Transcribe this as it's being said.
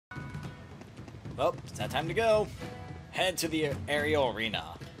Well, it's that time to go. Head to the aerial arena.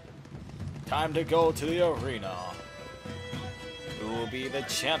 Time to go to the arena. Who will be the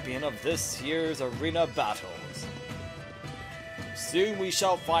champion of this year's arena battles? Soon we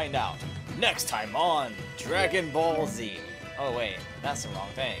shall find out. Next time on Dragon Ball Z. Oh wait, that's the wrong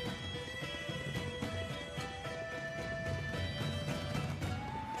thing.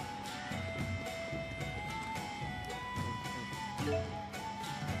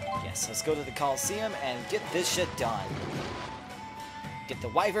 Yes, let's go to the Coliseum and get this shit done. Get the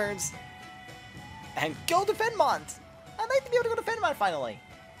wyverns and go to Fenmont. I'd like to be able to go to Fenmont finally.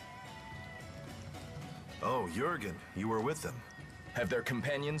 Oh, Jurgen, you were with them. Have their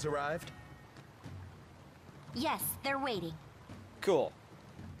companions arrived? Yes, they're waiting. Cool.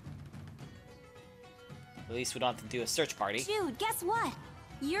 At least we don't have to do a search party. Dude, guess what?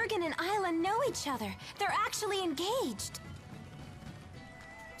 Jurgen and Isla know each other. They're actually engaged.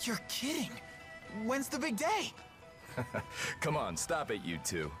 You're kidding. When's the big day? Come on, stop it, you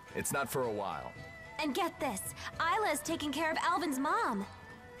two. It's not for a while. And get this, Isla is taking care of Alvin's mom.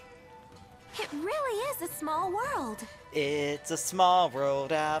 It really is a small world. It's a small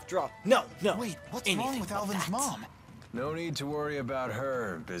world after all. No, no. Wait, what's anything wrong with but Alvin's that. mom? No need to worry about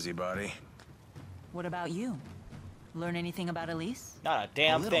her, busybody. What about you? Learn anything about Elise? Not a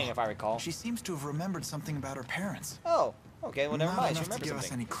damn A thing, little. if I recall. She seems to have remembered something about her parents. Oh, okay. Well, never Not mind. She enough to remembers give us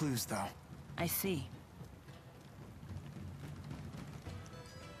something. any clues, though. I see.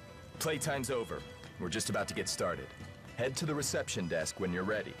 Playtime's over. We're just about to get started. Head to the reception desk when you're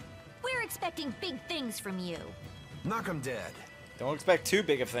ready. We're expecting big things from you. Knock 'em dead. Don't expect too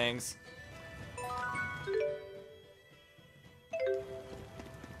big of things.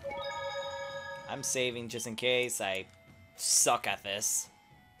 I'm saving just in case I suck at this.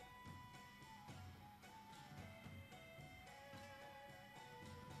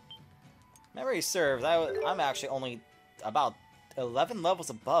 Memory serves, I'm actually only about 11 levels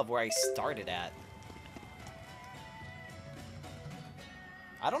above where I started at.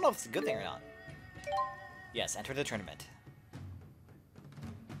 I don't know if it's a good thing or not. Yes, enter the tournament.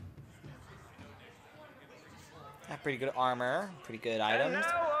 Got pretty good armor, pretty good items, And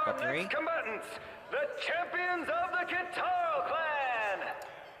now our weaponry. next combatants, the champions of the Kitaro clan.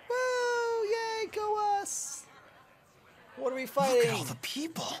 Woo! Yay, go us! What are we Look fighting? at all the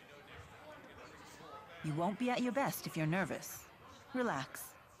people. You won't be at your best if you're nervous. Relax.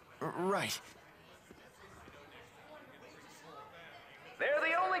 Right. They're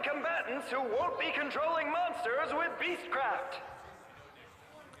the only combatants who won't be controlling monsters with Beastcraft.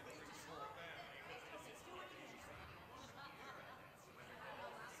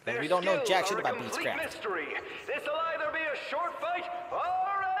 We don't know Their jack skills shit are about a complete Beastcraft. mystery. This'll either be a short fight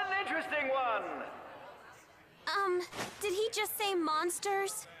or an interesting one. Did he just say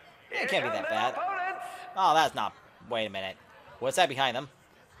monsters? It can't be that bad. Opponents. Oh, that's not... Wait a minute. What's that behind them?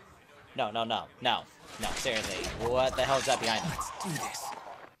 No, no, no, no. No, seriously. What the hell is that behind them? Let's do this.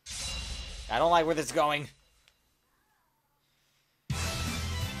 I don't like where this is going.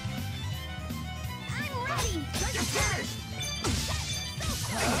 I'm ready!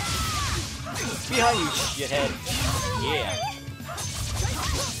 Behind you, shithead. Yeah.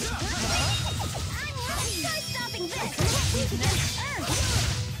 Try stopping this!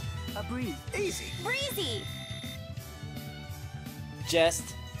 A breeze. Easy. Breezy!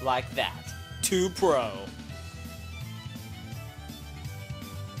 Just like that. 2 pro.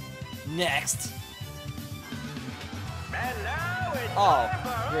 Next. And now it's Oh,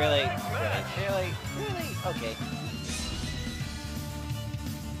 time for really? our next match. Really? Okay.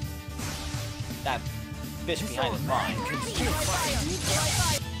 That bitch behind is mine.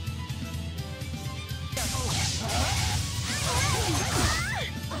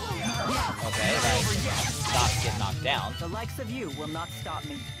 Okay, that stops getting knocked down. The likes of you will not stop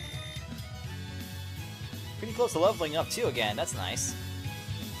me. Pretty close to leveling up too again. That's nice.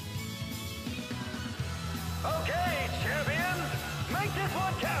 Okay, champions, make this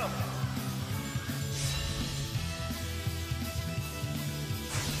one count.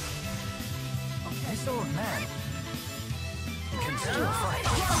 Okay, so a man can still fight.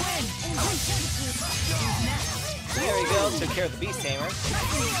 There we go. Took care of the Beast Tamer.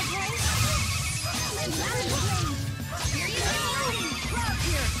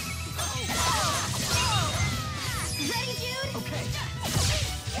 Ready, Jude? Okay.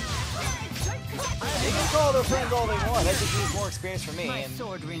 They can call their friends all they want. That just means more experience for me. My And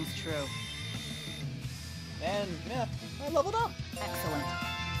sword rings true. yeah, I leveled up. Excellent.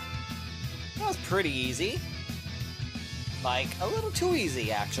 That was pretty easy. Like, a little too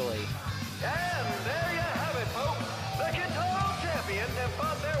easy, actually. And there you have it, folks. The Kitaro champions have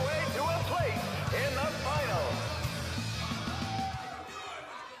fought their way to a place in the finals.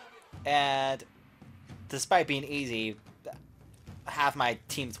 And despite being easy, half my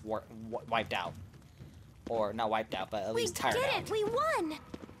team's wiped out. Or not wiped out, but at least tired out. We did it! We won!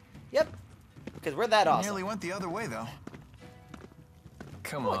 Yep. Because we're that awesome. Nearly went the other way, though.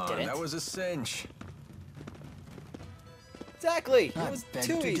 Come No, it on, didn't. that was a cinch. Exactly. It I was beg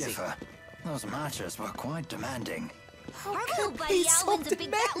too to easy. differ. Those matches were quite demanding. Our could little it buddy be so Alwyn's a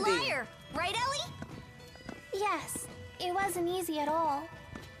big fat demanding? liar. Right, Ellie? Yes, it wasn't easy at all.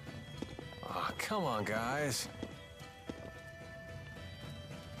 Aw, come on, guys.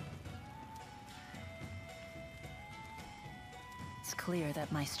 It's clear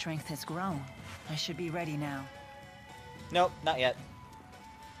that my strength has grown. I should be ready now. Nope, not yet.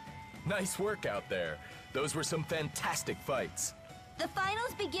 Nice work out there. Those were some fantastic fights. The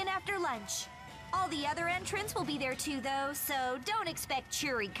finals begin after lunch. All the other entrants will be there too, though, so don't expect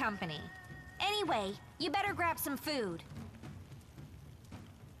cheery company. Anyway, you better grab some food.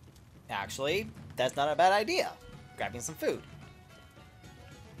 Actually, that's not a bad idea. Grabbing some food.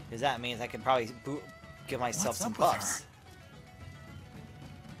 Because that means I can probably give myself What's some up with buffs.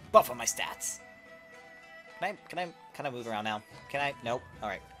 Buff on my stats. Can I move around now? Can I? Nope.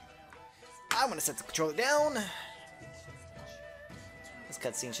 Alright. I'm gonna set the controller down. This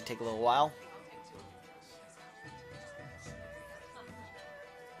cutscene should take a little while.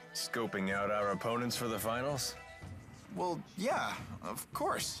 Scoping out our opponents for the finals? Well, yeah, of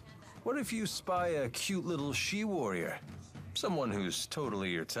course. What if you spy a cute little she-warrior? Someone who's totally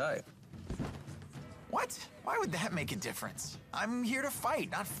your type. What? Why would that make a difference? I'm here to fight,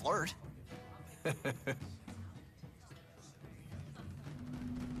 not flirt.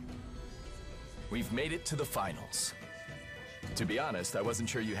 We've made it to the finals. To be honest, I wasn't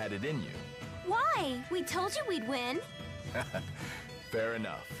sure you had it in you. Why? We told you we'd win. Fair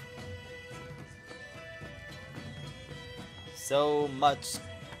enough. So much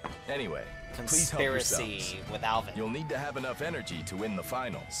Anyway, please help conspiracy yourselves. with Alvin. You'll need to have enough energy to win the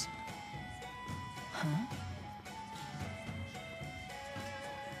finals.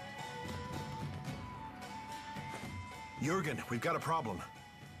 Jurgen, we've got a problem.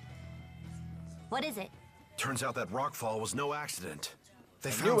 What is it? Turns out that rockfall was no accident. They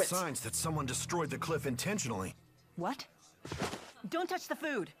knew found it. signs that someone destroyed the cliff intentionally. What? Don't touch the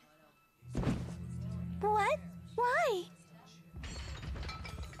food! What? Why?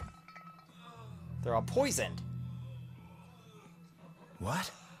 They're all poisoned.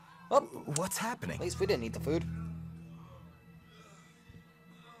 What? Oh, What's happening? at least we didn't eat the food.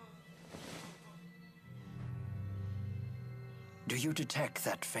 Do you detect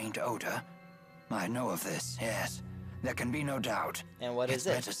that faint odor? I know of this, yes. There can be no doubt. And what is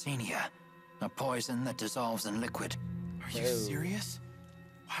it? It's Metacenia, a poison that dissolves in liquid. Are you No. serious?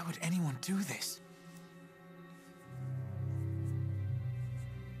 Why would anyone do this?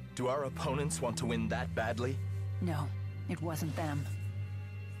 Do our opponents want to win that badly? No, it wasn't them.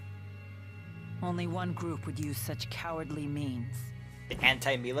 Only one group would use such cowardly means. The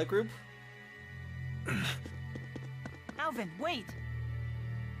anti-Mila group? Alvin, wait!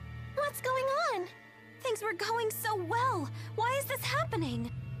 What's going on? Things were going so well. Why is this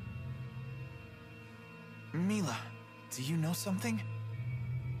happening? Mila, do you know something?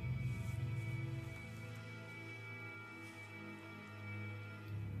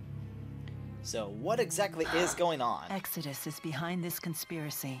 So what exactly is going on? Exodus is behind this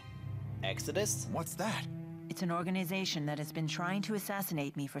conspiracy. Exodus? What's that? It's an organization that has been trying to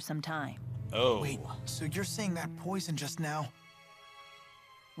assassinate me for some time. Oh. Wait, so you're saying that poison just now?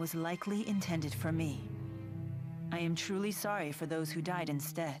 Was likely intended for me. I am truly sorry for those who died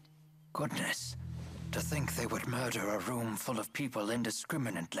instead. Goodness. To think they would murder a room full of people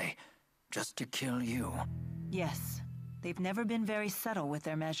indiscriminately, just to kill you. Yes, they've never been very subtle with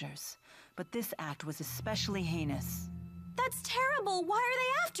their measures, but this act was especially heinous. That's terrible. Why are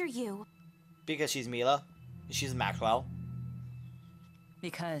they after you? Because she's Mila. She's Maxwell.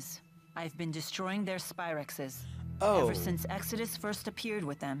 Because I've been destroying their Spyrexes Oh. ever since Exodus first appeared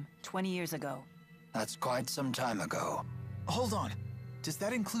with them 20 years ago. That's quite some time ago. Hold on. Does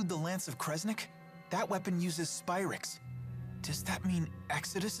that include the Lance of Kresnik? That weapon uses Spyrex. Does that mean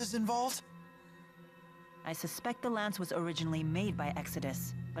Exodus is involved? I suspect the lance was originally made by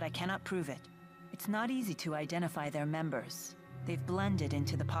Exodus, but I cannot prove it. It's not easy to identify their members. They've blended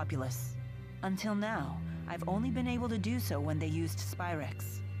into the populace. Until now, I've only been able to do so when they used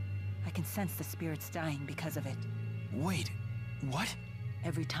Spyrex. I can sense the spirits dying because of it. Wait, what?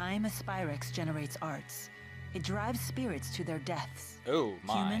 Every time a Spyrex generates arts, it drives spirits to their deaths. Oh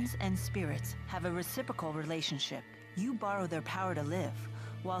my. Humans and spirits have a reciprocal relationship. You borrow their power to live,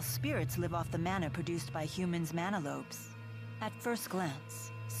 while spirits live off the mana produced by humans' mana lobes. At first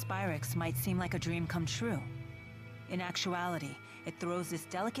glance, Spyrix might seem like a dream come true. In actuality, it throws this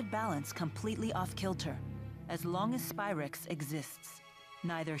delicate balance completely off kilter. As long as Spyrix exists,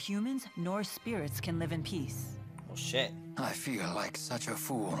 neither humans nor spirits can live in peace. Well, shit. I feel like such a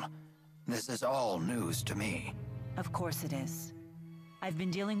fool. This is all news to me. Of course it is. I've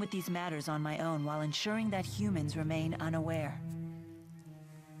been dealing with these matters on my own while ensuring that humans remain unaware.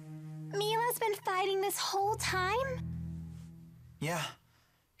 Mila's been fighting this whole time? Yeah.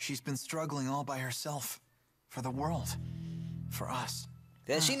 She's been struggling all by herself. For the world. For us.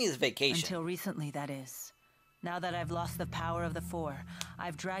 Then she needs vacation. Until recently, that is. Now that I've lost the power of the Four,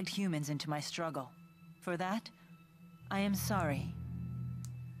 I've dragged humans into my struggle. For that, I am sorry.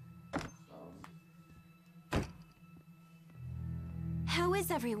 How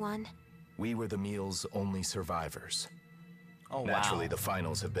is everyone? We were the meal's only survivors. Oh, Naturally, wow. the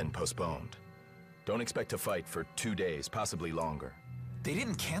finals have been postponed. Don't expect to fight for 2 days, possibly longer. They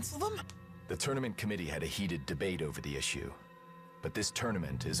didn't cancel them? The tournament committee had a heated debate over the issue. But this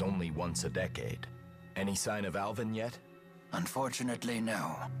tournament is only once a decade. Any sign of Alvin yet? Unfortunately,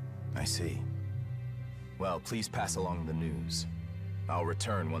 no. I see. Well, please pass along the news. I'll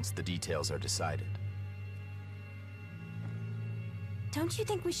return once the details are decided. Don't you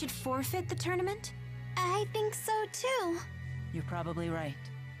think we should forfeit the tournament? I think so too. You're probably right.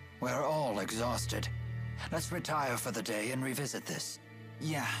 We're all exhausted. Let's retire for the day and revisit this.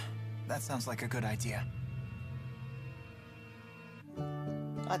 Yeah, that sounds like a good idea.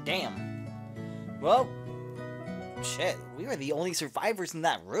 God damn. Well, shit, we were the only survivors in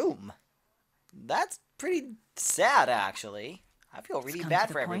that room. That's pretty sad, actually. I feel really bad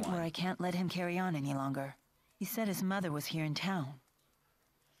for It's come to the point everyone. where I can't let him carry on any longer. He said his mother was here in town.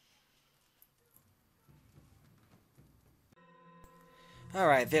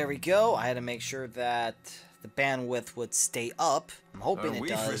 Alright, there we go. I had to make sure that the bandwidth would stay up. I'm hoping it we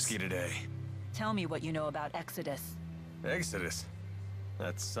does. frisky today? Tell me what you know about Exodus. Exodus?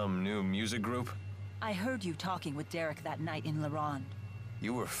 That's some new music group? I heard you talking with Derek that night in Laronde.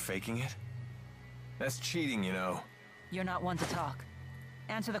 You were faking it? That's cheating, you know. You're not one to talk.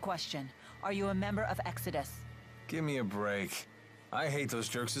 Answer the question. Are you a member of Exodus? Give me a break. I hate those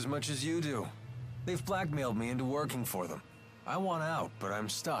jerks as much as you do. They've blackmailed me into working for them. I want out, but I'm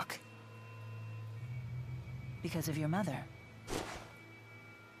stuck. Because of your mother.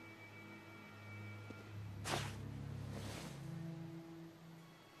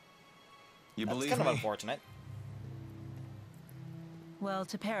 You That's believe kind of me? unfortunate. Well,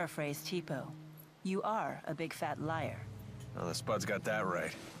 to paraphrase Tipo, you are a big fat liar. Well, the Spud's got that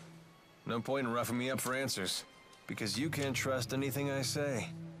right. No point in roughing me up for answers, because you can't trust anything I say.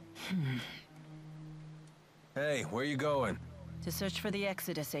 Hey, where you going? To search for the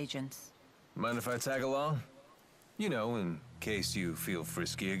Exodus agents. Mind if I tag along? You know, in case you feel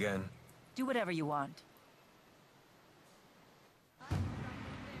frisky again. Do whatever you want.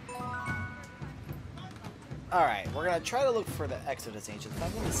 Alright, we're gonna try to look for the Exodus Agents, but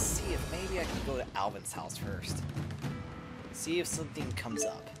I'm gonna see if maybe I can go to Alvin's house first. See if something comes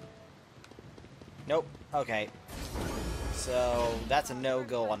up. Nope. Okay. So, that's a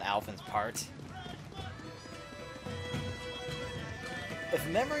no-go on Alvin's part. If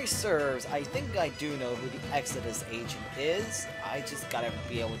memory serves, I think I do know who the Exodus Agent is. I just gotta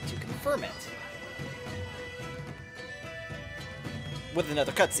be able to confirm it. With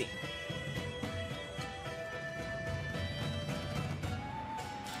another cutscene.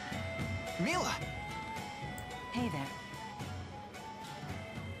 Mila! Hey there.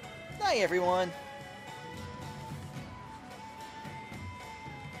 Hi, everyone.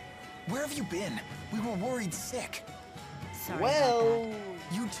 Where have you been? We were worried sick. Sorry about Well,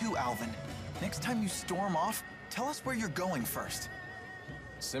 You too, Alvin. Next time you storm off, tell us where you're going first.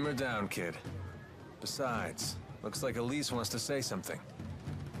 Simmer down, kid. Besides, looks like Elise wants to say something.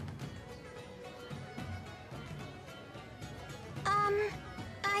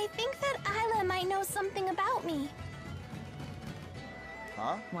 I think that Isla might know something about me.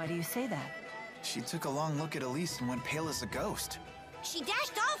 huh? that. Why do you say that? She took a long look at Elise and went pale as a ghost. She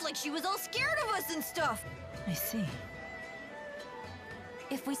dashed off like she was all scared of us and stuff. I see.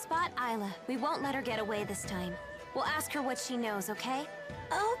 If we spot Isla, we won't let her get away this time. We'll ask her what she knows, okay?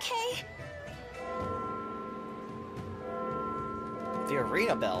 Okay. The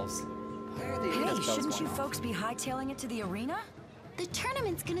arena bells. Why are the arena bells shouldn't going you off? folks be hightailing it to the arena? The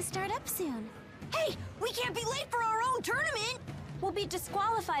tournament's gonna start up soon. Hey, we can't be late for our own tournament. We'll be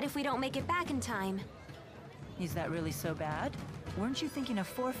disqualified if we don't make it back in time. Is that really so bad? Weren't you thinking of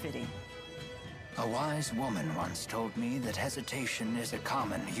forfeiting? A wise woman once told me that hesitation is a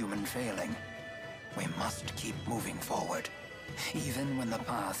common human failing. We must keep moving forward, even when the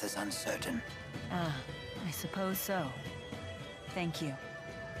path is uncertain. Ah, I suppose so. Thank you.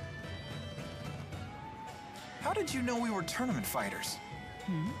 How did you know we were tournament fighters?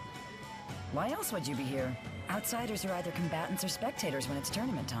 Why else would you be here? Outsiders are either combatants or spectators when it's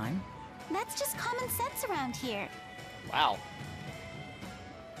tournament time. That's just common sense around here. Wow.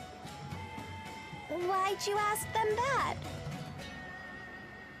 Why'd you ask them that?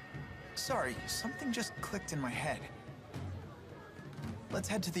 Sorry, something just clicked in my head. Let's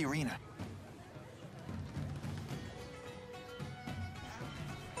head to the arena.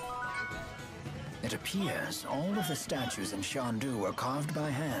 It appears all of the statues in Shandu were carved by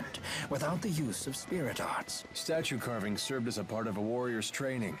hand, without the use of spirit arts. Statue carving served as a part of a warrior's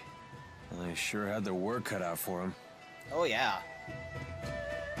training. Well, they sure had their work cut out for them. Oh yeah.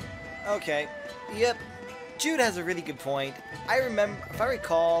 Okay. Yep. Jude has a really good point. I remember, if I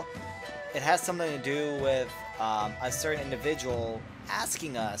recall, it has something to do with a certain individual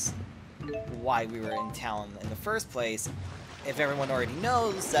asking us why we were in town in the first place, if everyone already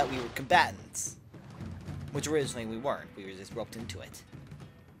knows that we were combatants. Which originally we weren't. We were just roped into it.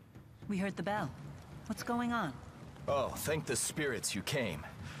 We heard the bell. What's going on? Oh, thank the spirits you came.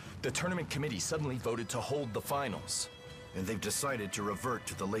 The tournament committee suddenly voted to hold the finals. And they've decided to revert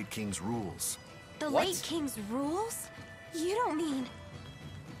to the late king's rules. The What? late king's rules? You don't mean...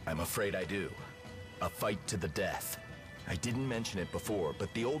 I'm afraid I do. A fight to the death. I didn't mention it before,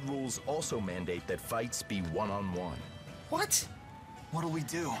 but the old rules also mandate that fights be one-on-one. What? What'll we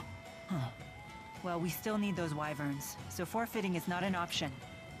do? Well, we still need those wyverns, so forfeiting is not an option.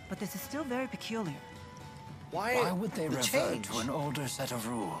 But this is still very peculiar. Why would they the revert change? to an older set of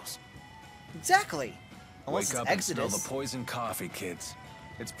rules? Exactly. Unless Wake it's up and smell Exodus. the poison coffee, kids.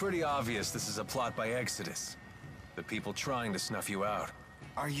 It's pretty obvious this is a plot by Exodus. The people trying to snuff you out.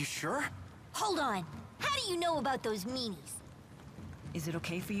 Are you sure? Hold on. How do you know about those meanies? Is it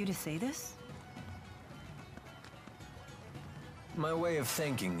okay for you to say this? My way of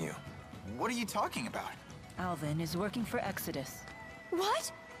thanking you. What are you talking about? Alvin is working for Exodus.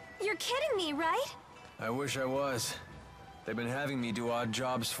 What? You're kidding me, right? I wish I was. They've been having me do odd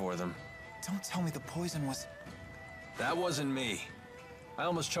jobs for them. Don't tell me the poison was... That wasn't me. I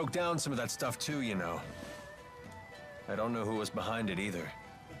almost choked down some of that stuff too, you know. I don't know who was behind it either.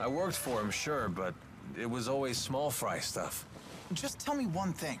 I worked for him, sure, but it was always small fry stuff. Just tell me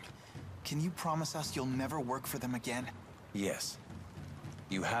one thing. Can you promise us you'll never work for them again? Yes.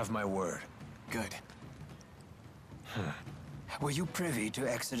 You have my word. Good. Were you privy to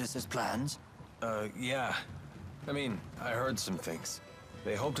Exodus's plans? Yeah. I mean, I heard some things.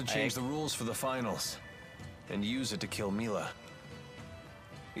 They hope to change the rules for the finals, and use it to kill Mila.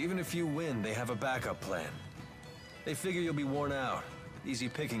 Even if you win, they have a backup plan. They figure you'll be worn out. Easy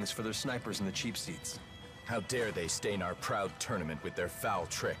pickings for their snipers in the cheap seats. How dare they stain our proud tournament with their foul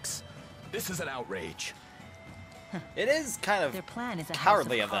tricks? This is an outrage. It is kind of Their plan is a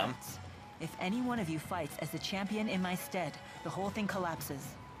cowardly house of them. cards. If any one of you fights as the champion in my stead, the whole thing collapses.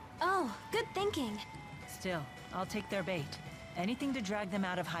 Oh, good thinking. Still, I'll take their bait. Anything to drag them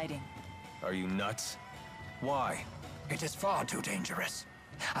out of hiding. Are you nuts? Why? It is far too dangerous.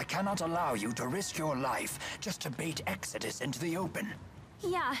 I cannot allow you to risk your life just to bait Exodus into the open.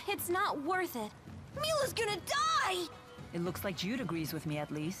 Yeah, it's not worth it. Mila's gonna die! It looks like Jude agrees with me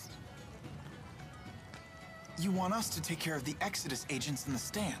at least. You want us to take care of the Exodus agents in the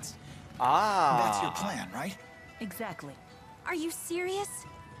stands. Ah. That's your plan, right? Exactly. Are you serious?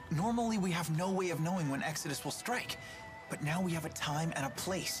 Normally we have no way of knowing when Exodus will strike. But now we have a time and a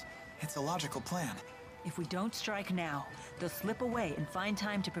place. It's a logical plan. If we don't strike now, they'll slip away and find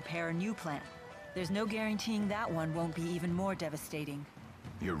time to prepare a new plan. There's no guaranteeing that one won't be even more devastating.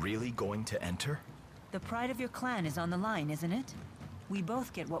 You're really going to enter? The pride of your clan is on the line, isn't it? We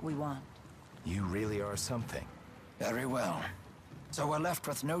both get what we want. You really are something. Very well. So we're left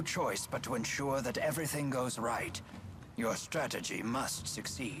with no choice but to ensure that everything goes right. Your strategy must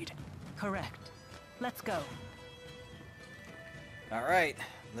succeed. Correct. Let's go. All right,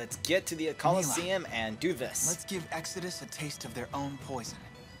 let's get to the Coliseum and do this. Let's give Exodus a taste of their own poison.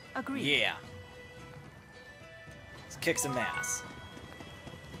 Agreed. Yeah. Let's kick some ass.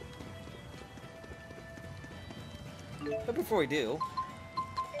 But before we do,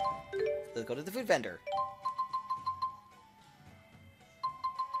 let's go to the food vendor.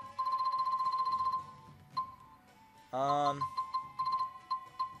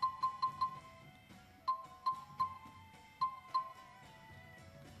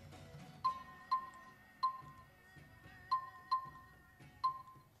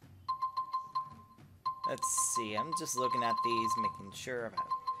 Let's see, I'm just looking at these, making sure about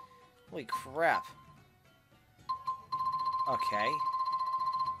it. Holy crap. Okay.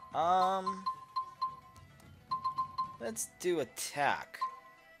 Let's do attack.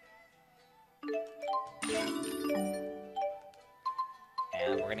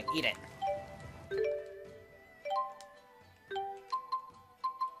 And we're gonna eat it.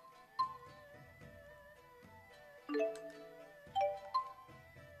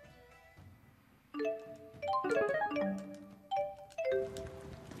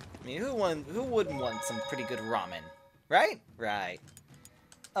 I mean, who wouldn't want some pretty good ramen? Right? Right.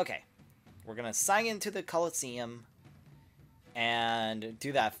 Okay. We're gonna sign into the Coliseum and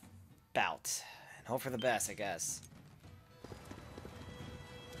do that bout. And hope for the best, I guess.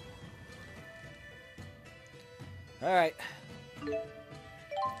 Alright.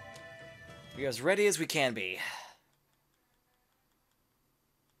 We're as ready as we can be.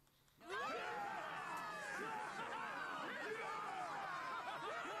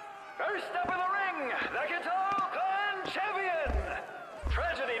 First up in the ring, the Guitar Clan champion!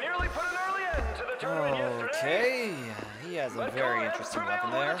 Tragedy nearly put an early end to the tournament yesterday. Okay, he has a very interesting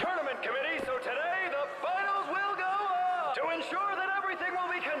weapon there. The tournament committee, so today the finals will go on. To ensure that everything will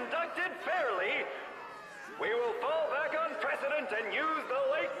be conducted fairly, we will fall back on precedent and use the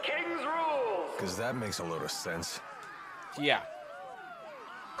late King's rules. Because that makes a load of sense. Yeah.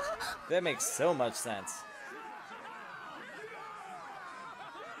 That makes so much sense.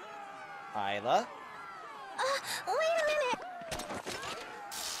 Isla? Wait a minute!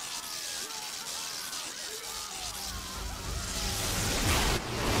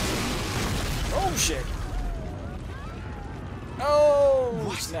 Oh shit! Oh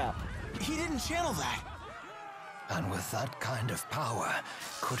What? snap! He didn't channel that. And with that kind of power,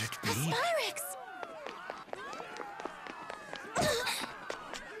 could it be? Spyrex!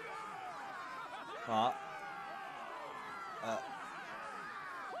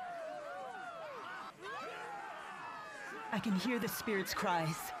 I can hear the spirit's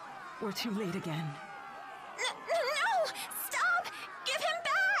cries. We're too late again. No! Stop! Give him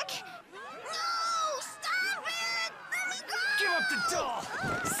back! No! Stop it! Let me go! Give up the doll,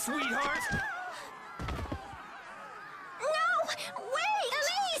 sweetheart! No! Wait!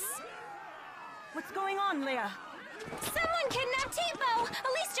 Elise! What's going on, Leia? Someone kidnapped Tipo!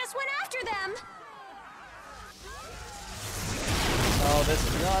 Elise just went after them! Oh, this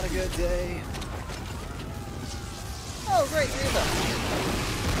is not a good day. Oh, great, Reba.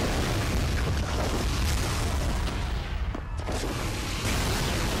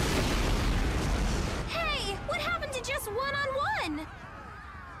 Hey! What happened to just one-on-one?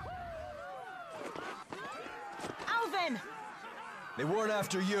 Alvin! They weren't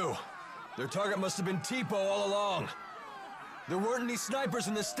after you. Their target must have been Tipo all along. There weren't any snipers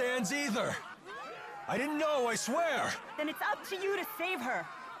in the stands either. I didn't know, I swear! Then it's up to you to save her.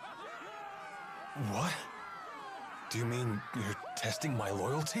 What? Do you mean you're testing my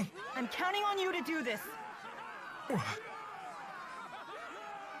loyalty? I'm counting on you to do this.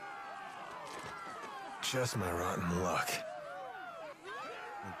 Just my rotten luck.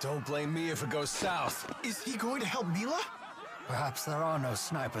 Don't blame me if it goes south. Is he going to help Mila? Perhaps there are no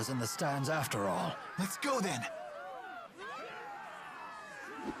snipers in the stands after all. Let's go then.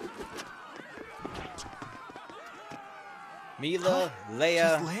 Mila,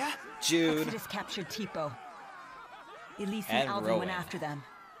 Leia, Just Leia? Jude, Exodus captured Tipo. Elise and and Alvin Rowan. went after them.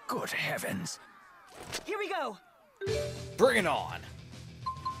 Good heavens. Here we go! bring it on!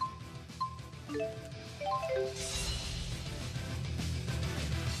 They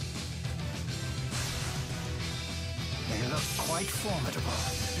look quite formidable.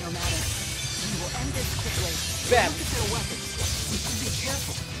 No matter. We will end this quickly. Bam! Look at their weapons. We should be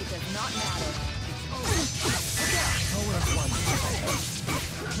careful. It does not matter. It's over. Look out! Nowhere to run.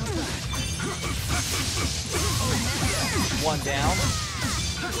 One down.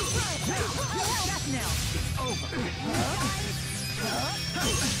 Back now. It's over.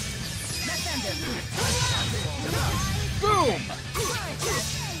 Let's end it. Boom!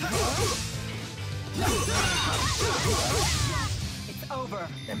 It's over.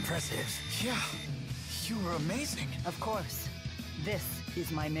 Impressive. Yeah, you were amazing. Of course. This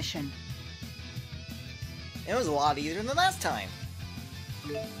is my mission. It was a lot easier than the last time.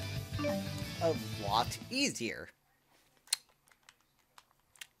 A lot easier.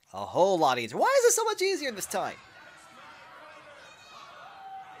 A whole lot easier. Why is it so much easier this time?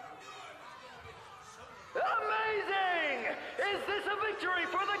 Amazing! Is this a victory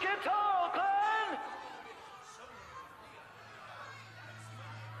for the Guitar Clan?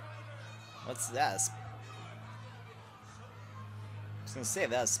 What's that? I was gonna say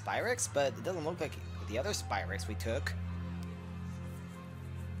that's Spyrex, but it doesn't look like. with the other Spyrex we took.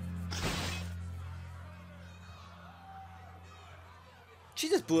 She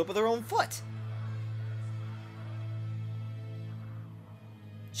just blew up with her own foot.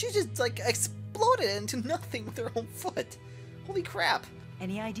 She just, like, exploded into nothing with her own foot. Holy crap.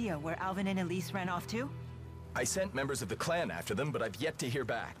 Any idea where Alvin and Elise ran off to? I sent members of the clan after them, but I've yet to hear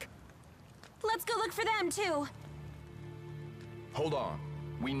back. Let's go look for them, too. Hold on.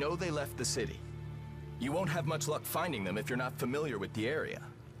 We know they left the city. You won't have much luck finding them if you're not familiar with the area.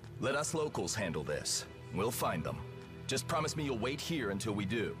 Let us locals handle this. We'll find them. Just promise me you'll wait here until we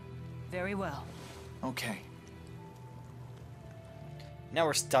do. Very well. Okay. Now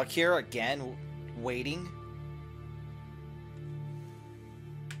we're stuck here again, waiting.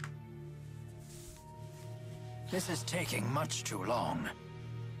 This is taking much too long.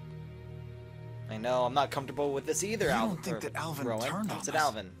 I know, I'm not comfortable with this either, Alvin. I don't think that Alvin turned on I said us.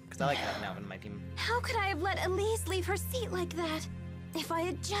 Alvin, because I like having Alvin in my team. How could I have let Elise leave her seat like that? If I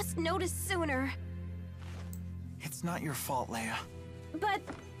had just noticed sooner. It's not your fault, Leia. But...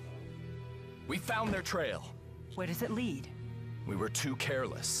 We found their trail. Where does it lead? We were too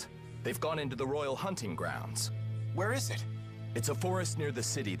careless. They've gone into the royal hunting grounds. Where is it? It's a forest near the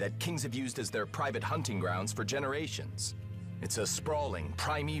city that kings have used as their private hunting grounds for generations. It's a sprawling,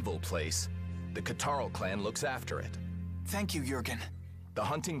 primeval place. The Katarl clan looks after it. Thank you, Jurgen. The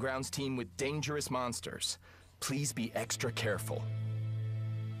hunting grounds teem with dangerous monsters. Please be extra careful.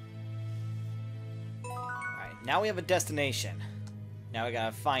 Alright, now we have a destination. Now we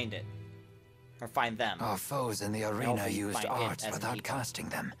gotta find it. Or find them. Our foes in the arena Hopefully used find it arts as without people. casting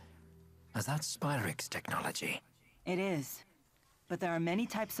them. Is that Spyrix technology? It is. But there are many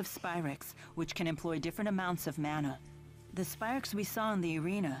types of Spyrex, which can employ different amounts of mana. The Spyrex we saw in the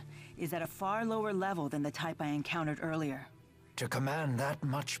arena is at a far lower level than the type I encountered earlier. To command that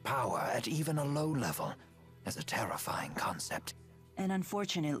much power at even a low level is a terrifying concept. And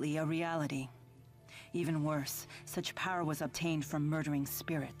unfortunately, a reality. Even worse, such power was obtained from murdering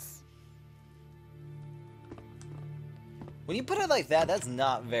spirits. When you put it like that, that's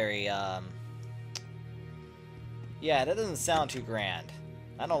not very, yeah, that doesn't sound too grand.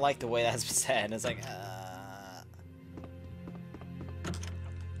 I don't like the way that's said. It's like,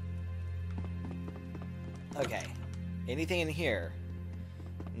 Okay. Anything in here?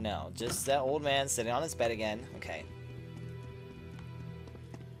 No, just that old man sitting on his bed again. Okay.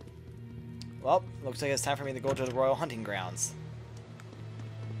 Well, looks like it's time for me to go to the royal hunting grounds.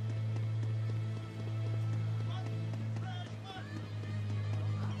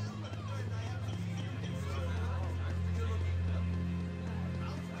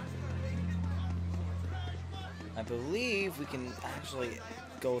 I believe we can actually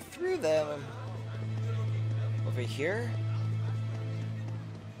go through them over here.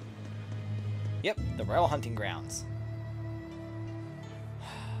 Yep, the royal hunting grounds.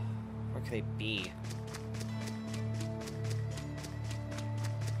 Where could they be?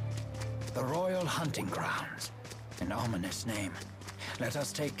 The Royal Hunting Grounds. An ominous name. Let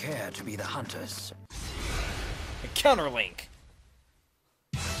us take care to be the hunters. A counterlink.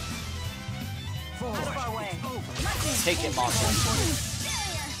 Out of our way. Take it, monster.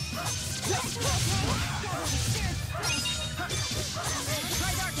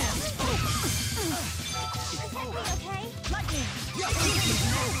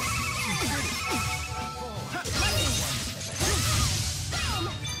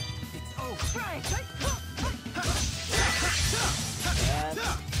 And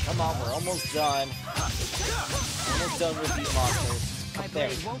come on, we're almost done. Almost done with these monsters. My There.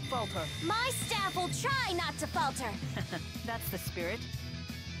 blade won't falter. My staff will try not to falter. That's the spirit.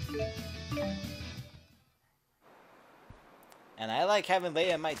 And I like having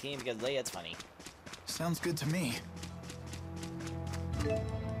Leia in my team because Leia's funny. Sounds good to me.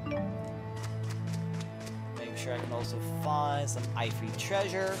 Make sure I can also find some ivory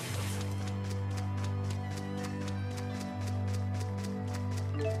treasure.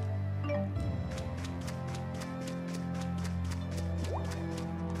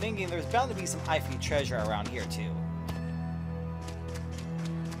 Thinking there's bound to be some ivory treasure around here too.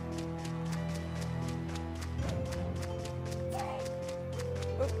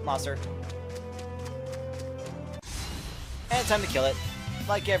 Oop, monster. And time to kill it,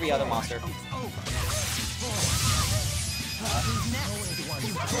 like every other monster. Go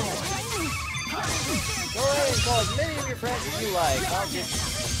ahead and call as many of your friends as you like. I'll just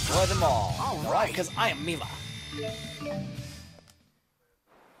destroy them all. Alright, because I am Mila.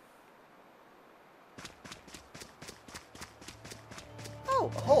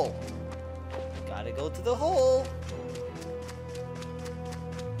 Oh, a hole. Gotta go to the hole.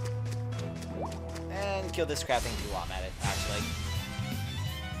 can kill this crab thing too while I'm at it, actually.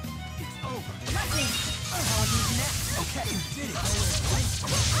 It's over. Nothing. Okay, you did it.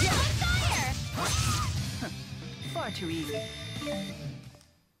 On fire! Far too easy.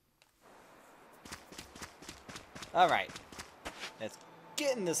 Alright. Let's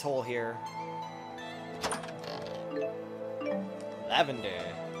get in this hole here. Lavender.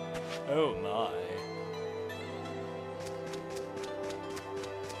 Oh my.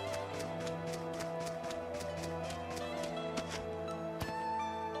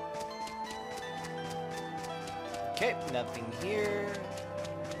 Okay, nothing here.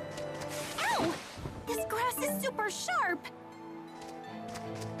 Ow! This grass is super sharp!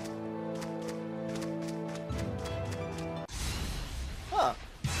 Huh.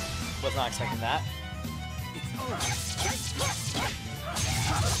 Was not expecting that. I'm on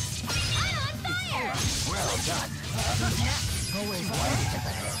fire! Well done. Always wanted to get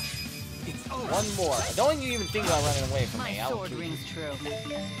better. It's over. One more. Don't you even think about running away from My me. I'll sword keep you. rings true.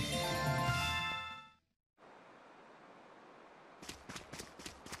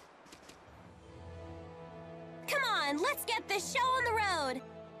 Come on, let's get this show on the road!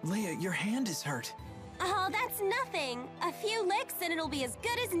 Leia, your hand is hurt. Oh, that's nothing. A few licks and it'll be as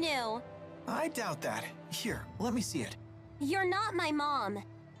good as new. I doubt that. Here, let me see it. You're not my mom.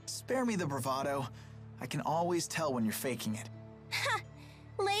 Spare me the bravado. I can always tell when you're faking it. Ha!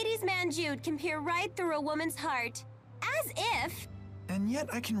 Ladies' man Jude can peer right through a woman's heart. As if... And yet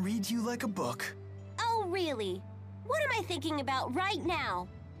I can read you like a book. Oh, really? What am I thinking about right now?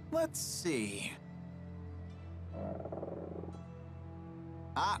 Let's see.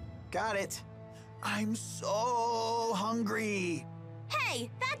 Ah, got it. I'm so hungry. Hey,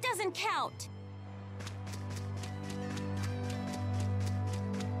 that doesn't count.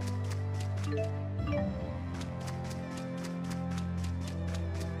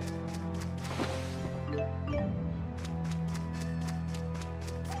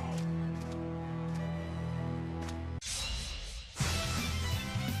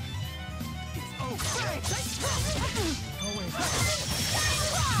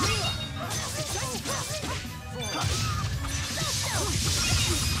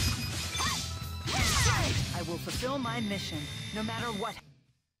 I will fulfill my mission, no matter what.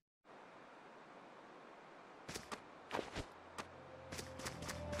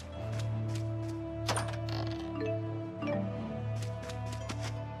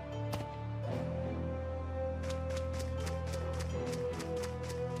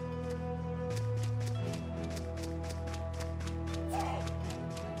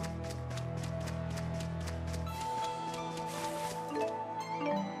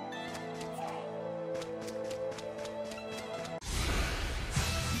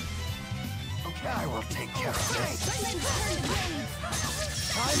 I will take care of this.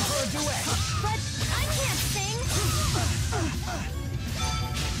 Time for a duet. But I can't sing.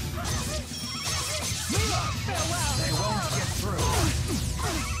 Farewell. They won't get through.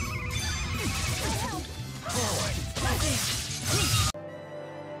 Forward.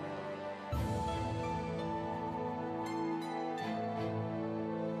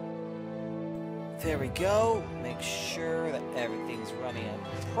 There we go. Make sure that everything's running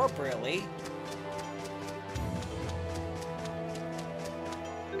appropriately.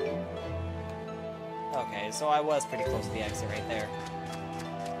 Okay, so I was pretty close to the exit right there.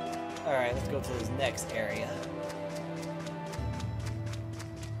 Alright, let's go to this next area.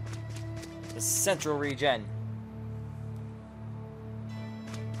 The central regen.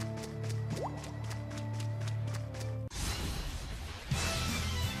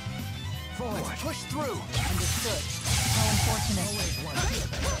 Forward. Let's push through. Understood. How unfortunate.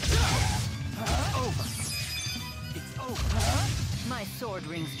 Over. It's over. My sword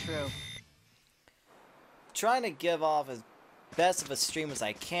rings true. Trying to give off as best of a stream as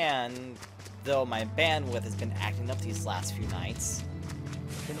I can, though my bandwidth has been acting up these last few nights.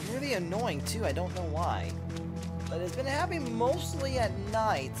 It's been really annoying too, I don't know why. But it's been happening mostly at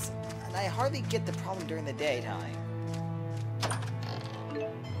nights, and I hardly get the problem during the daytime.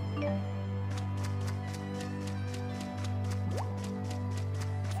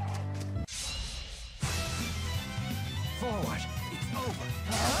 Forward. It's over.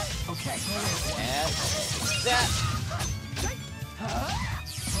 Okay. And that.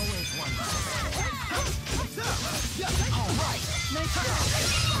 Always one. All right.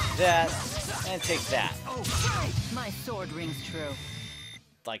 That. And take that. My sword rings true.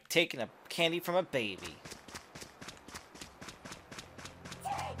 Like taking a candy from a baby.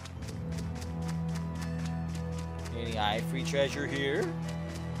 Any eye-free treasure here?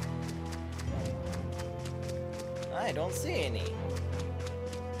 I don't see any.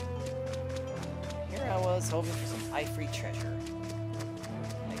 Here I was hoping for some ivory treasure.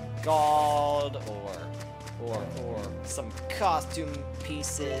 Like gold or some costume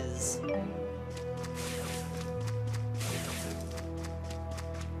pieces.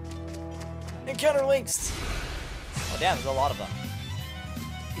 Encounter links! Oh damn, there's a lot of them.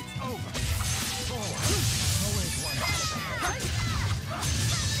 It's over.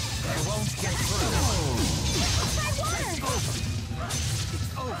 They won't get through. It's over.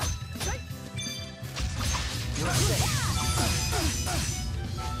 It's over. You're safe.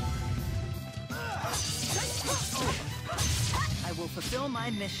 I will fulfill my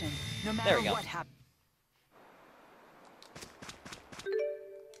mission, no matter what happens.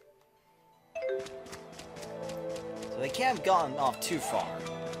 So they can't have gotten off too far.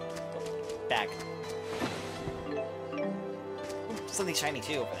 Back. Ooh, something shiny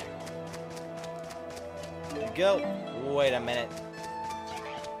too over there. There we go. Wait a minute.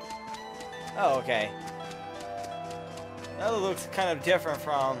 Oh, okay. That looks kind of different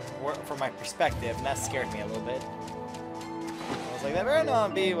from my perspective, and that scared me a little bit. I was like, that better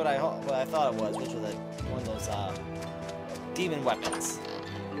not be what I thought it was, which was one of those demon weapons.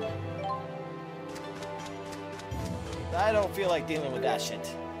 I don't feel like dealing with that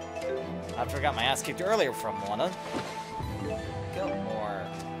shit. After I got my ass kicked earlier from one. Go more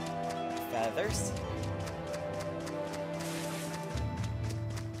feathers.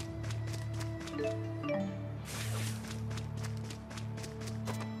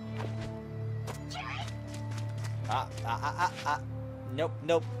 Nope,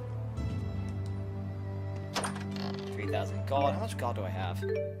 nope. 3,000 gold. How much gold do I have?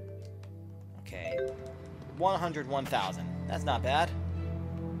 Okay. 101,000. That's not bad.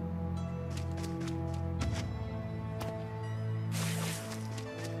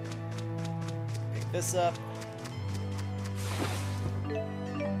 Pick this up. I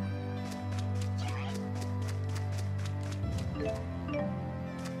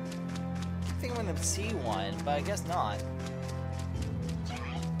think I'm gonna see one, but I guess not.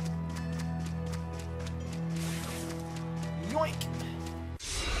 Yoink!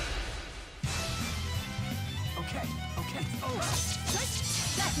 Okay, over.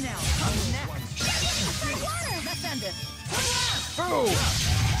 That now comes next. Defend it. Boom!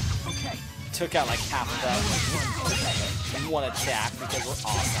 Okay. Took out like half of them. One attack because we're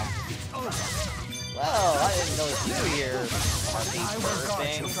awesome. Well, I didn't know you were here. I will guard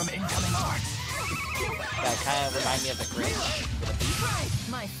you from incoming art. That kind of remind me of the Grinch.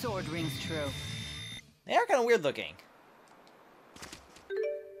 My sword rings true. They are kind of weird looking.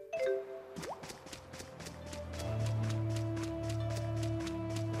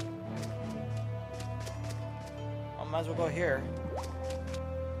 Might as well go here.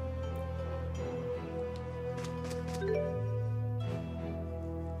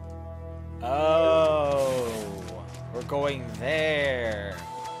 Oh, we're going there.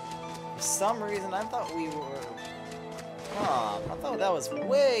 For some reason, I thought we were... I thought that was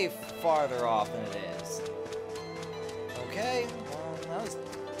way farther off than it is. Okay, well, that was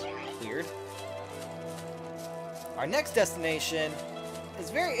weird. Our next destination is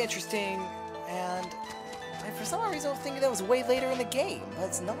very interesting, and for some reason I was thinking that was way later in the game, but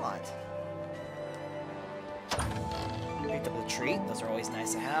it's not. Picked up the treat, those are always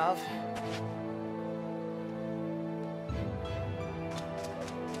nice to have.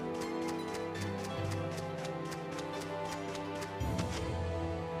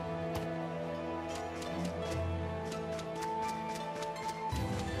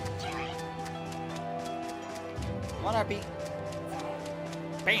 Come on, RP.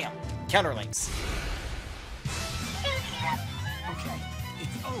 Bam! Counterlinks. Okay,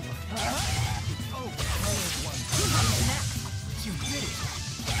 it's over. It's over. You did it.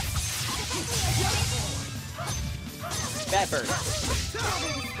 Bad bird.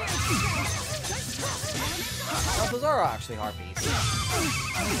 Oh, those are actually harpies.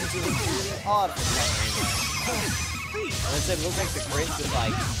 It's really odd for some reason. And it looks like the Grinch with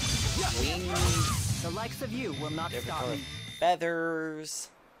like wings. The likes of you will not stop me. Feathers.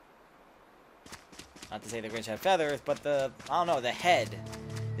 Not to say the Grinch had feathers, but I don't know, the head.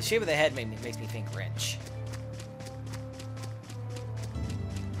 The shape of the head makes me think Grinch.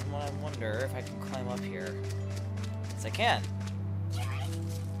 And I wonder if I can climb up here. Yes, I can.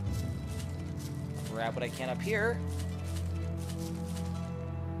 Grab what I can up here.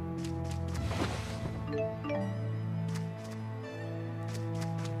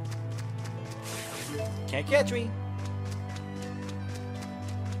 Can't catch me.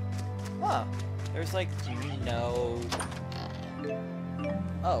 Huh. There's like no...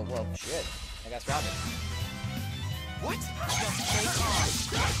 Oh, well, shit. I got surrounded. What? Just stay calm.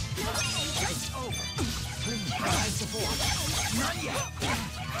 It's over. Please, rise the force. Not yet.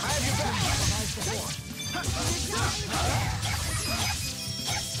 I have your back. Rise the force.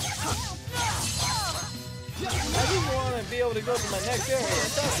 I didn't want to be able to go to my next area.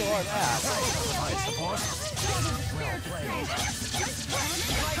 That's so hard to ask.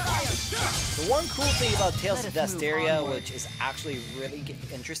 The one cool thing about Tales of Desteria, which is actually really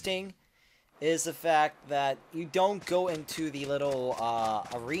interesting, is the fact that you don't go into the little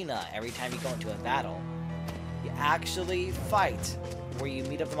arena every time you go into a battle. You actually fight where you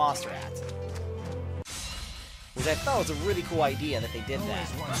meet up the monster at. Which I thought was a really cool idea that they did that.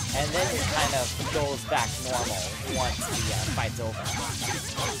 And then it kind of goes back to normal once the fight's over.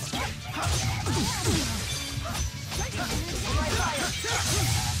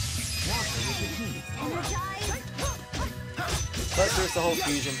 Plus there's the whole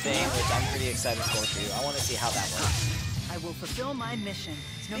fusion thing, which I'm pretty excited to go through. I want to see how that works. I will fulfill my mission,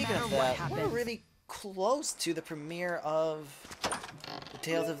 no Speaking matter of what that, happens. we're really close to the premiere of the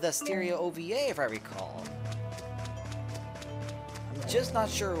Tales of Desteria OVA, if I recall. I'm just not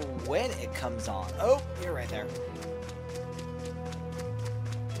sure when it comes on. Oh, you're right there.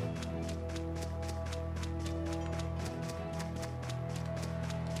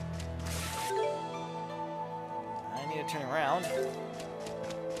 I need to turn around.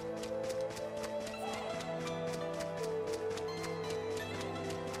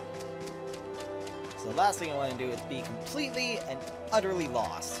 So the last thing I want to do is be completely and utterly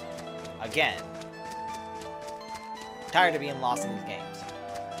lost. Again. Tired of being lost in these games.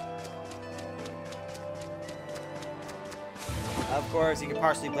 Of course, you can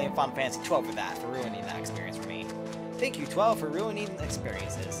partially blame Final Fantasy 12 for that, for ruining that experience for me. Thank you, 12, for ruining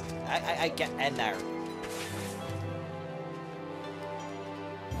experiences. I get and that.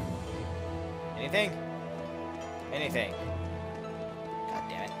 Anything? Anything. God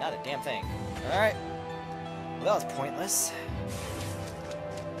damn it, not a damn thing. Alright. Well, that was pointless.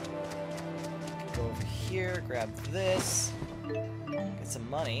 Go over here, grab this. Get some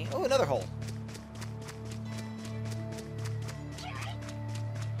money. Oh, another hole.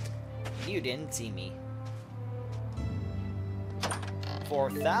 You didn't see me.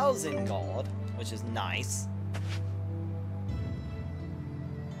 4,000 gold, which is nice.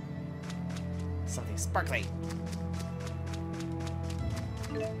 Something sparkly.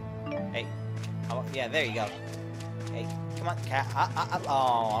 Hey. Oh, yeah, there you go. Hey, come on, cat.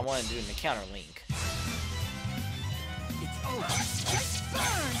 Oh, I wanted to do an encounter link. It's over.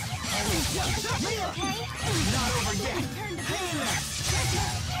 Burn! Okay? Not over yet. Turn to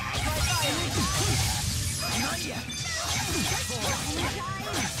not yet.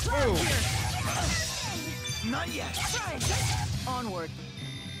 Not yet. Onward.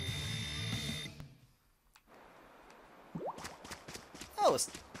 Oh, it's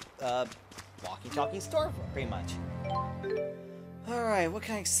walkie-talkie store, pretty much. Alright, what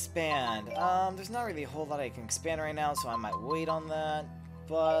can I expand? There's not really a whole lot I can expand right now, so I might wait on that.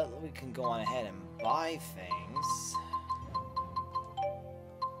 But we can go on ahead and buy things.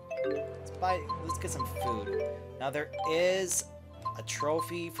 Let's get some food. Now there is a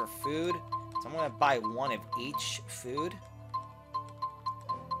trophy for food, so I'm gonna buy one of each food.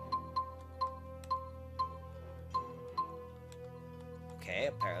 Okay,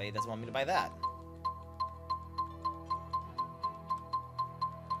 apparently it doesn't want me to buy that.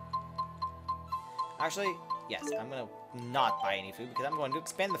 Actually, yes, I'm gonna not buy any food because I'm going to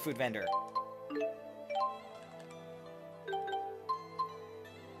expand the food vendor.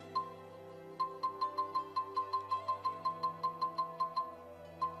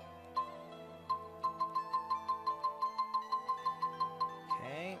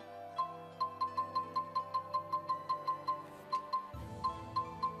 Okay.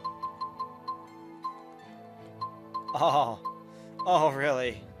 Oh,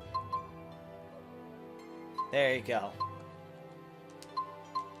 really? There you go.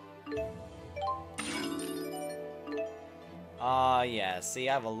 Yeah, see,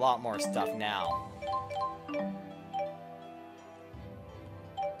 I have a lot more stuff now.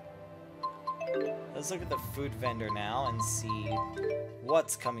 Let's look at the food vendor now and see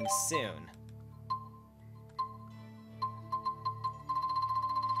what's coming soon.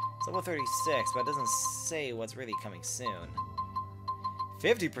 It's level 36, but it doesn't say what's really coming soon.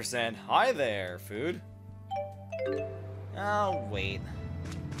 50%? Hi there, food. Oh, wait.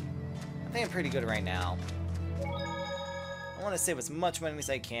 I think I'm pretty good right now. I want to save as much money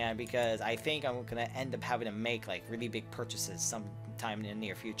as I can because I think I'm going to end up having to make like really big purchases sometime in the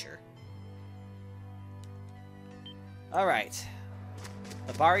near future. Alright.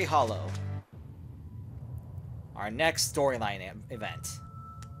 The Bari Hollow. Our next storyline event.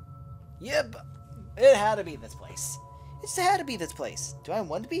 Yep, it had to be this place. It just had to be this place. Do I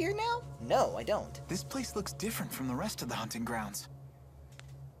want to be here now? No, I don't. This place looks different from the rest of the hunting grounds.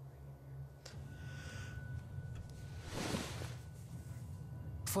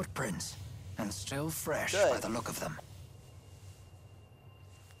 Footprints, and still fresh by the look of them.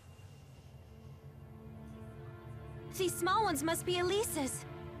 These small ones must be Elise's.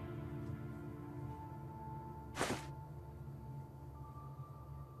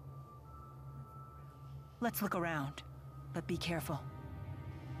 Let's look around, but be careful.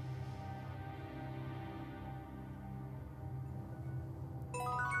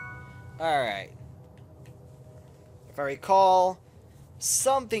 Alright. If I recall,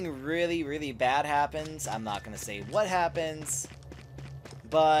 something really, really bad happens. I'm not gonna say what happens,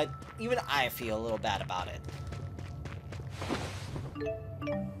 but even I feel a little bad about it.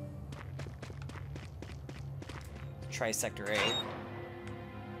 Try Sector 8.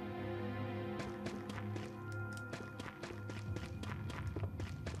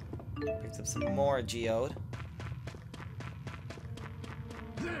 Picks up some more geode.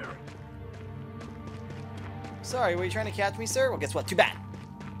 Sorry, were you trying to catch me, sir? Well, guess what? Too bad.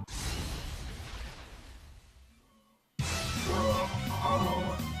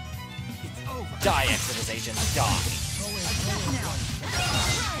 Die, Exodus agent, die.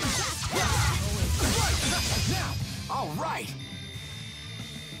 All right.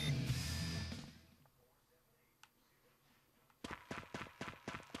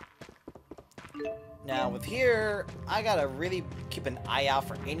 Now, with here, I gotta really keep an eye out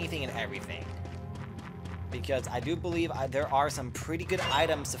for anything and everything. Because I do believe there are some pretty good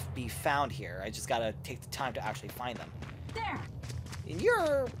items to be found here. I just gotta take the time to actually find them. There! And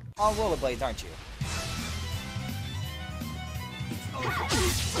you're on rollerblades, aren't you?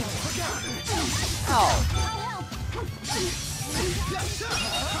 Ow!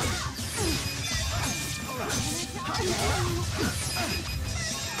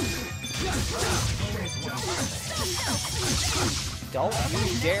 Don't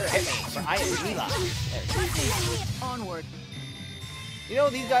you dare hit me, for I am Xillia. Onward. You know,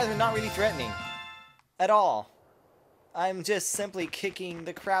 these guys are not really threatening. At all. I'm just simply kicking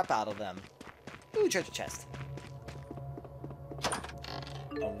the crap out of them. Ooh, treasure chest.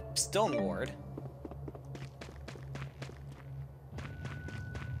 Oh, stone ward.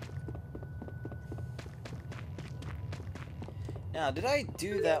 Now, did I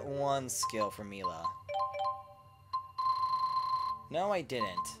do that one skill for Mila? No, I didn't.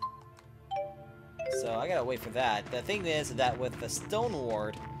 So I gotta wait for that. The thing is that with the stone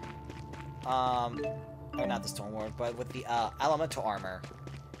ward, or not the stone ward, but with the elemental armor,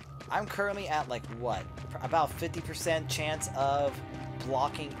 I'm currently at like what? About 50% chance of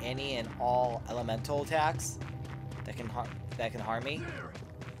blocking any and all elemental attacks that can harm me.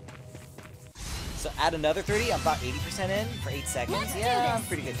 So add another 30, I'm about 80% in for 8 seconds. Yeah, I'm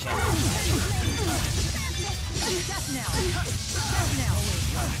pretty good chance.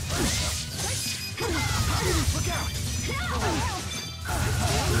 Look out!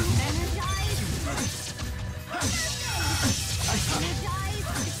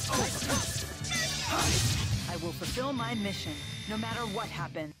 I will fulfill my mission, no matter what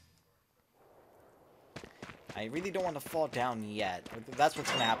happens. I really don't want to fall down yet. That's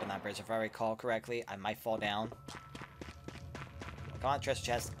what's going to happen on that bridge. If I recall correctly, I might fall down. Come on, treasure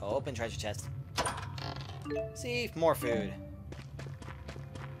chest. Open treasure chest. See, more food. Okay,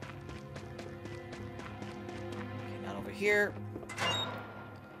 not over here.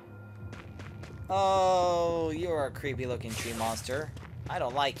 Oh, you're a creepy looking tree monster. I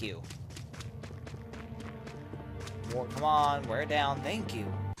don't like you. More, come on, wear it down. Thank you.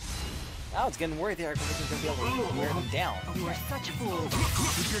 Now it's getting worried there because we're going to be able to wear them down. You are such a fool.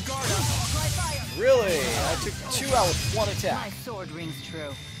 Keep your guard up. Really? I took 2 out with 1 attack. My sword rings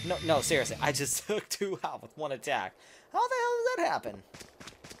true. No, seriously. I just took 2 out with 1 attack. How the hell did that happen?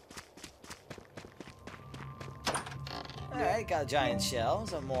 Alright, got a giant shell.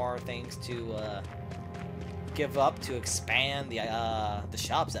 Some more things to give up to expand the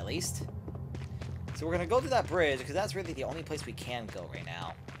shops at least. So we're going to go to that bridge because that's really the only place we can go right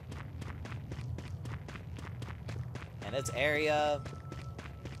now. And this area...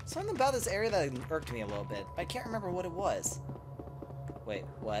 Something about this area that irked me a little bit. I can't remember what it was. Wait,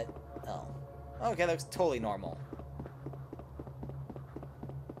 what? Oh. Okay, that looks totally normal.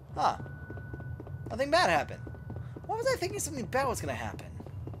 Huh. Nothing bad happened. What was I thinking something bad was gonna happen?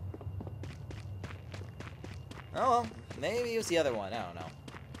 Oh well, maybe it was the other one, I don't know.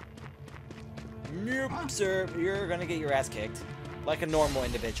 Nope, sir, you're gonna get your ass kicked. Like a normal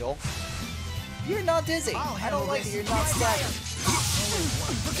individual. You're not dizzy. I don't like that you're not staggered.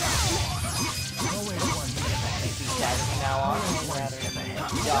 If he's staggered from now on, I'd rather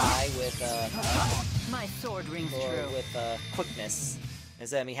die with My sword rings or true. with quickness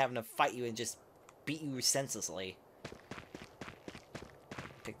instead of me having to fight you and just beat you senselessly.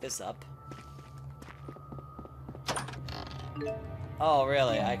 Pick this up. Oh,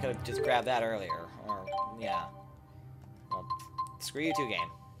 really? I could have just grabbed that earlier. Or, yeah. Well, screw you too, game.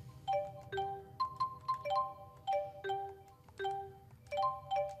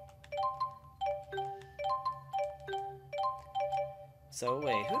 So,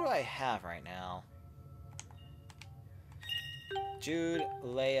 wait, who do I have right now? Jude,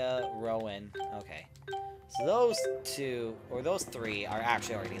 Leia, Rowan. Okay. So those two, or those three, are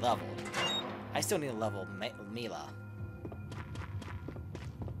actually already leveled. I still need to level Mila.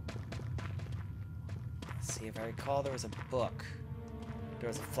 Let's see, if I recall, there was a book. There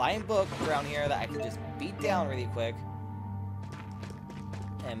was a flying book around here that I could just beat down really quick.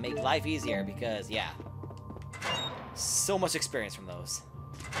 And make life easier because, yeah. So much experience from those.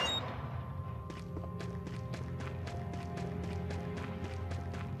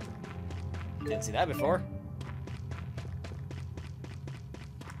 Didn't see that before.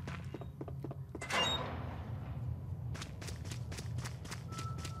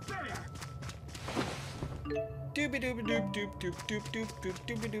 Doobie doobie doop doop doop doop doop doop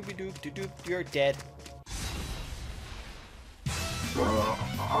doobie doobie doop doop doop. You're dead.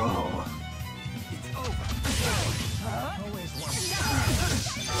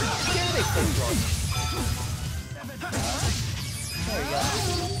 There we go.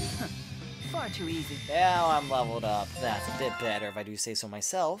 Far too easy. Now I'm leveled up. That's a bit better if I do say so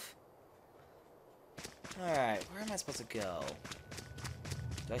myself. Alright, where am I supposed to go?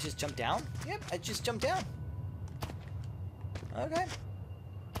 Do I just jump down? Yep, I just jumped down. Okay.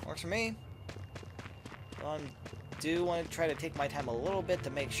 Works for me. Well, I do want to try to take my time a little bit to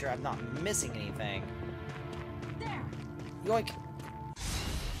make sure I'm not missing anything. There. Yoink.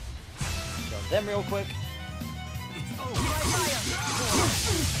 Kill them real quick.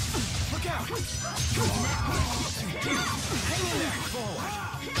 Look out! Hang in there! Forward!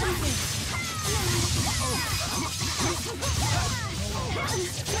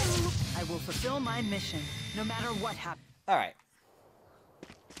 I will fulfill my mission, no matter what happens. Alright.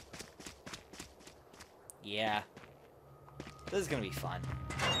 Yeah. This is gonna be fun.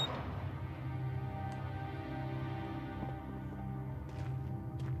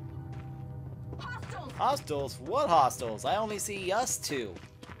 Hostiles? What hostiles? I only see us two.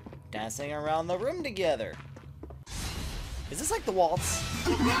 Dancing around the room together. Is this like the waltz?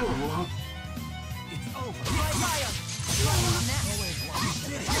 It's over!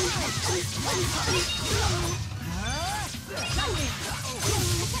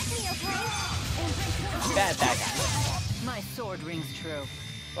 Bad guy. My sword rings true.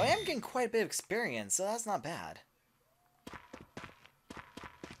 Well, I am getting quite a bit of experience, so that's not bad.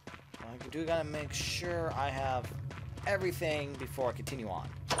 I do gotta make sure I have everything before I continue on.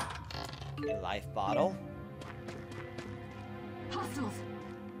 Okay, life bottle. Hostiles.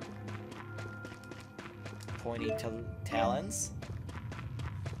 Pointy talons.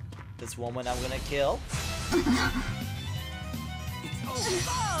 This woman I'm gonna kill.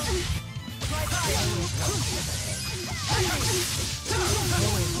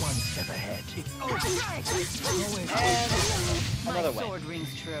 Always one step ahead. And another My way. sword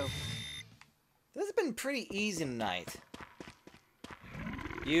rings true. This has been pretty easy tonight.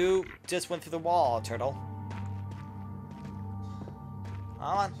 You just went through the wall, turtle. Come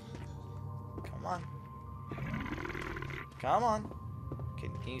on. Come on. Come on.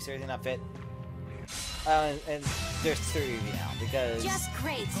 Can you seriously not fit? And there's three of you now, because... Just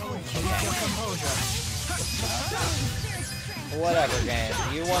great. Whatever, game.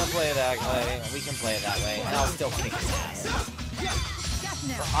 You want to play it that way, we can play it that way, and I'll still kick his ass.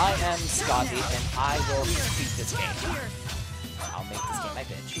 For I am Scotty, and I will beat this game. I'll make this game my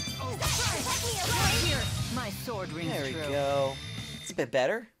bitch. My sword rings There we true. go. It's a bit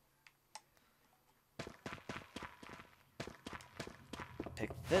better.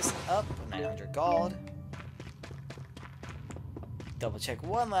 Pick this up, 900 gold. Double check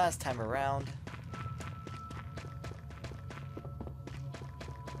one last time around.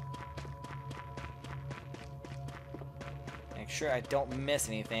 Make sure I don't miss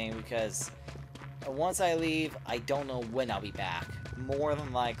anything, because once I leave, I don't know when I'll be back. More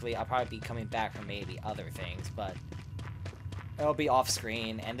than likely, I'll probably be coming back for maybe other things, but it'll be off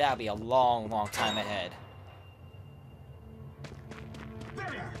screen, and that'll be a long, long time ahead.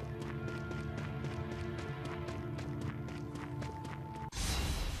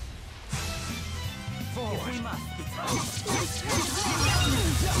 must.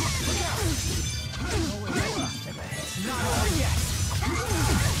 Not over yet.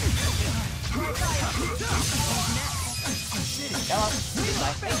 Come on.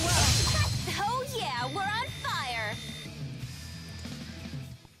 Oh yeah, we're on fire!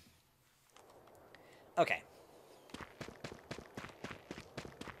 Okay.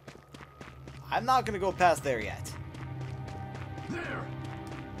 I'm not gonna go past there yet. There!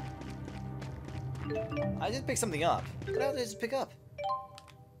 I just picked something up. What else did I just pick up?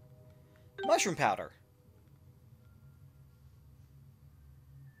 Mushroom powder.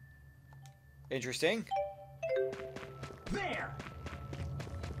 Interesting. There!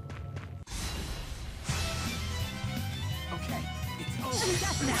 Okay, it's over.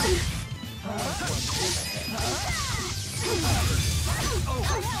 Death now!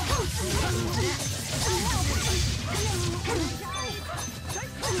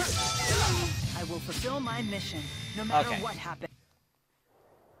 I will fulfill my mission, no matter Okay. what happens.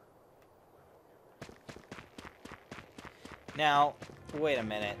 Now, wait a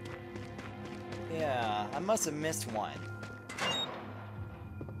minute. Yeah, I must have missed one.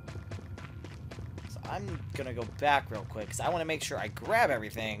 So I'm gonna go back real quick, because I want to make sure I grab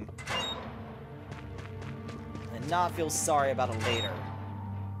everything. And not feel sorry about it later.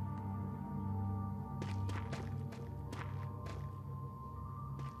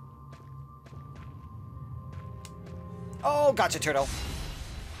 Oh, gotcha, turtle.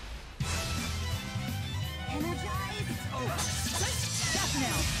 Death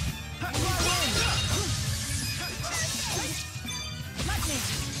now!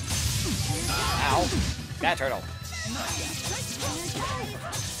 Ow. Bad turtle.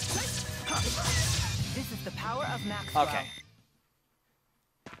 This is the power of Maxwell. Okay.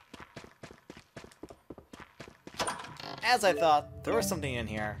 As I thought, there was something in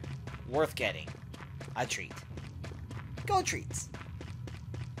here worth getting. A treat. Go treats.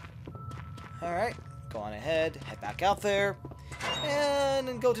 Alright, go on ahead, head back out there, and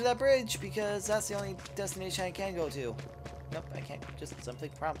then go to that bridge, because that's the only destination I can go to. Nope, I can't just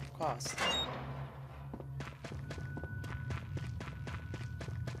simply cross.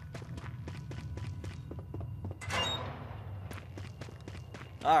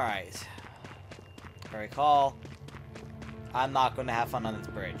 Alright. I recall, I'm not going to have fun on this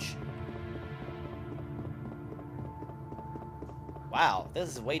bridge. Wow, this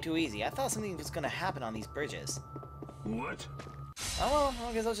is way too easy. I thought something was going to happen on these bridges. What? Oh well,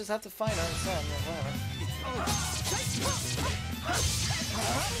 I guess I'll just have to find her instead. Whatever.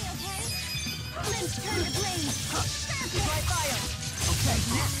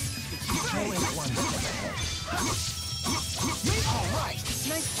 Alright!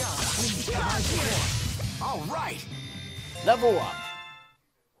 Nice job. Alright! Level up.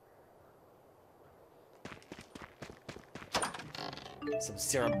 Some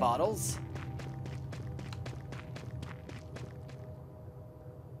syrup bottles.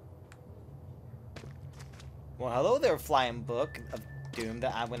 Well, hello there, flying book of doom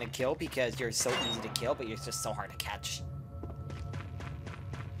that I'm gonna kill because you're so easy to kill, but you're just so hard to catch.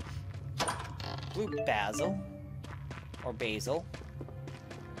 Blue basil. Or basil.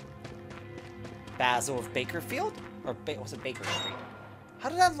 Basil of Bakerfield? Or was it Baker Street? How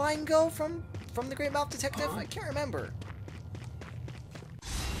did that line go from the Great Mouth Detective? I can't remember.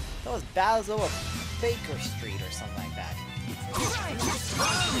 That was Basil of Baker Street or something like that.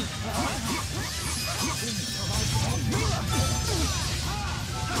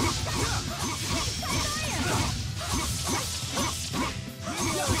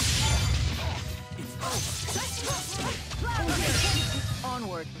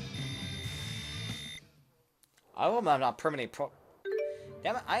 Onward. I hope I'm not permanently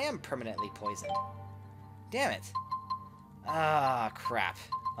Damn it, I am permanently poisoned. Damn it. Ah, crap.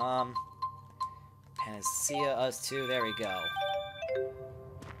 Panacea, us too, there we go.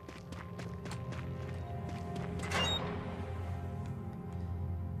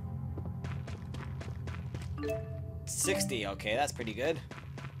 $60, okay, that's pretty good.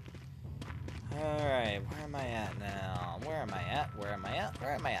 Alright, where am I at now? Where am I at? Where am I at?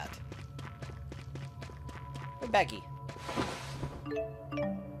 Where am I at? Where's Becky?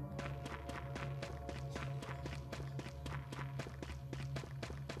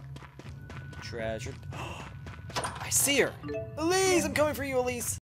 Treasure. I see her! Elise! I'm coming for you, Elise!